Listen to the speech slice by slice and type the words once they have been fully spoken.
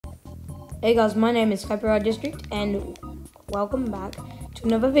Hey guys, my name is Copyright District and welcome back to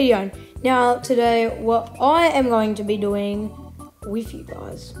another video. Now today what I am going to be doing with you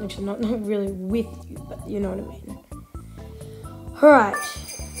guys, which is not really with you, but you know what I mean. Alright,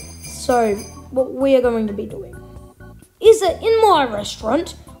 so what we are going to be doing is that in my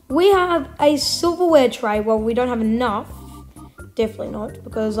restaurant we have a silverware tray. Well, we don't have enough, definitely not,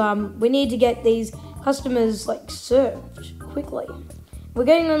 because we need to get these customers like served quickly. We're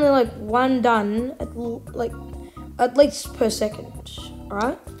getting only like one done at least per second,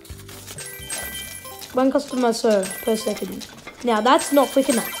 alright? One customer served per second. Now that's not quick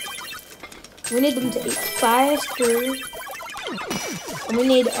enough. We need them to eat faster. And we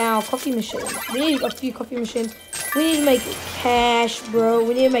need our coffee machines. We need a few coffee machines. We need to make cash, bro.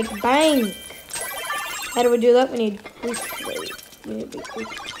 We need to make bank. How do we do that? We need quick. We need to be quick.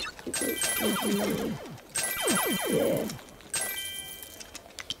 Yeah.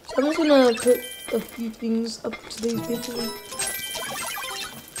 So I'm just gonna put a few things up to these people.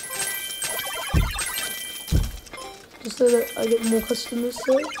 Just so that I get more customers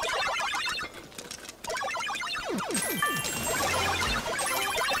served.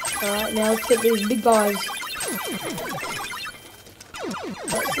 Alright, now let's get these big guys.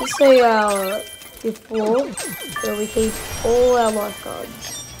 Let's say our fifth floor, where we keep all our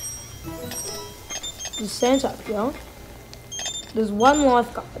lifeguards. There's Santa up here. There's one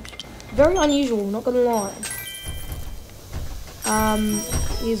lifeguard. Very unusual, not gonna lie.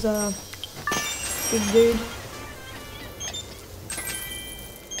 He's a big dude.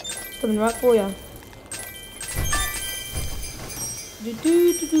 Coming right for you.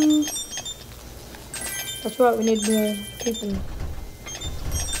 That's right, we need more people.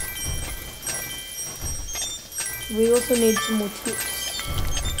 We also need some more tips.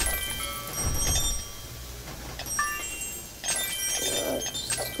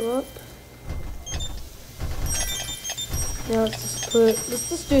 Up. Now let's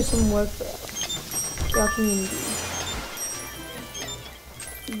just do some work for our community.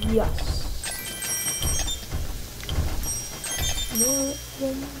 Yes.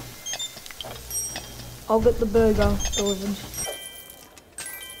 I'll get the burger delivered.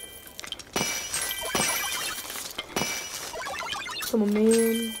 Come on,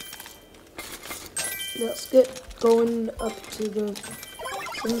 man. Let's get going up to the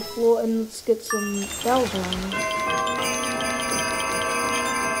 7th floor and let's get some cows around.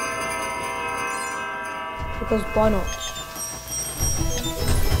 Because why not?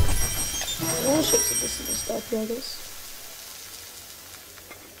 All the ships are this in the stack here, I guess.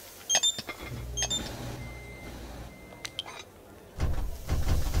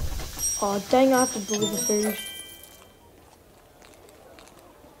 Oh dang, I have to deliver food.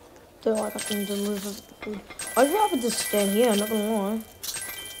 Don't like having to deliver food. I'd rather just stand here, I'm not gonna lie.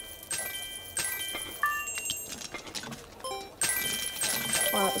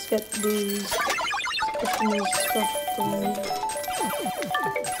 Alright, let's get these customers stuff going.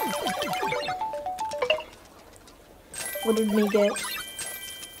 What did we get?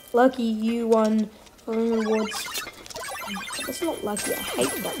 Lucky, you won following rewards. That's not lucky, I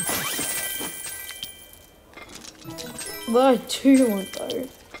hate that. What I do want though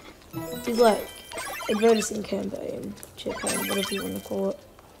is like advertising campaign, campaign, whatever you want to call it.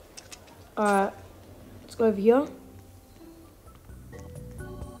 Alright, let's go over here.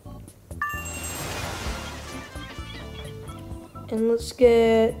 And let's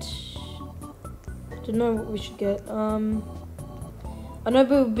get, I don't know what we should get. I know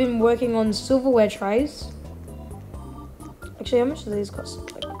we've been working on silverware trays. Actually, how much do these cost?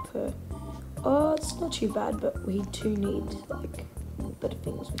 Like per? Oh, it's not too bad, but we do need like better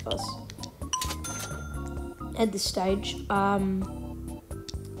things with us at this stage. What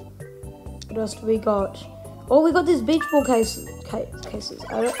else do we got? Oh, we got these beach ball cases. I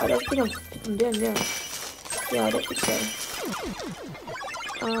don't think I've put them down. Yeah, I don't think so.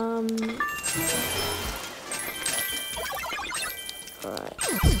 Alright,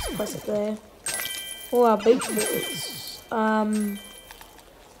 let's place it there. Oh, our beach balls.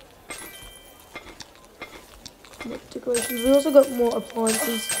 More decorations. We also got more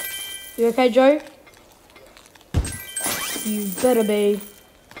appliances. You okay, Joe? You better be.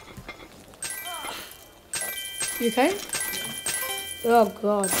 You okay? Oh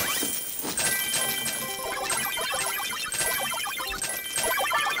god.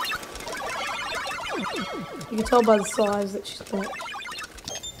 You can tell by the size that she's not.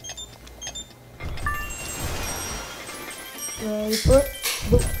 Ready for it?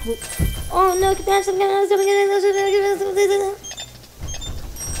 Boop, boop. Oh no,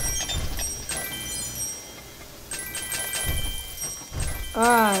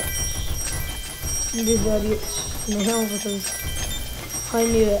 Alright. this edit now because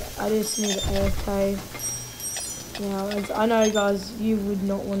I just need AFK. Now, as I know, guys, you would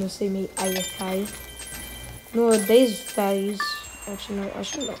not want to see me AFK. Nor these fatties. Actually, no, I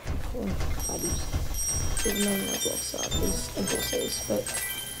should not call them fatties. Even though Roblox are these NPCs, but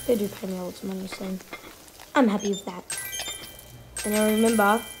they do pay me a lot of money, so I'm happy with that. And I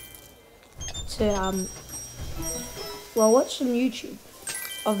remember to watch some YouTube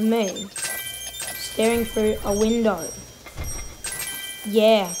of me staring through a window.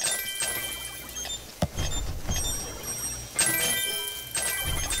 Yeah.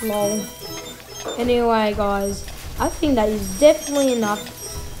 Lol. Anyway, guys, I think that is definitely enough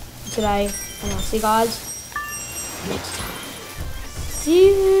for today, and I'll see you guys next time. See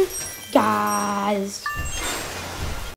you guys.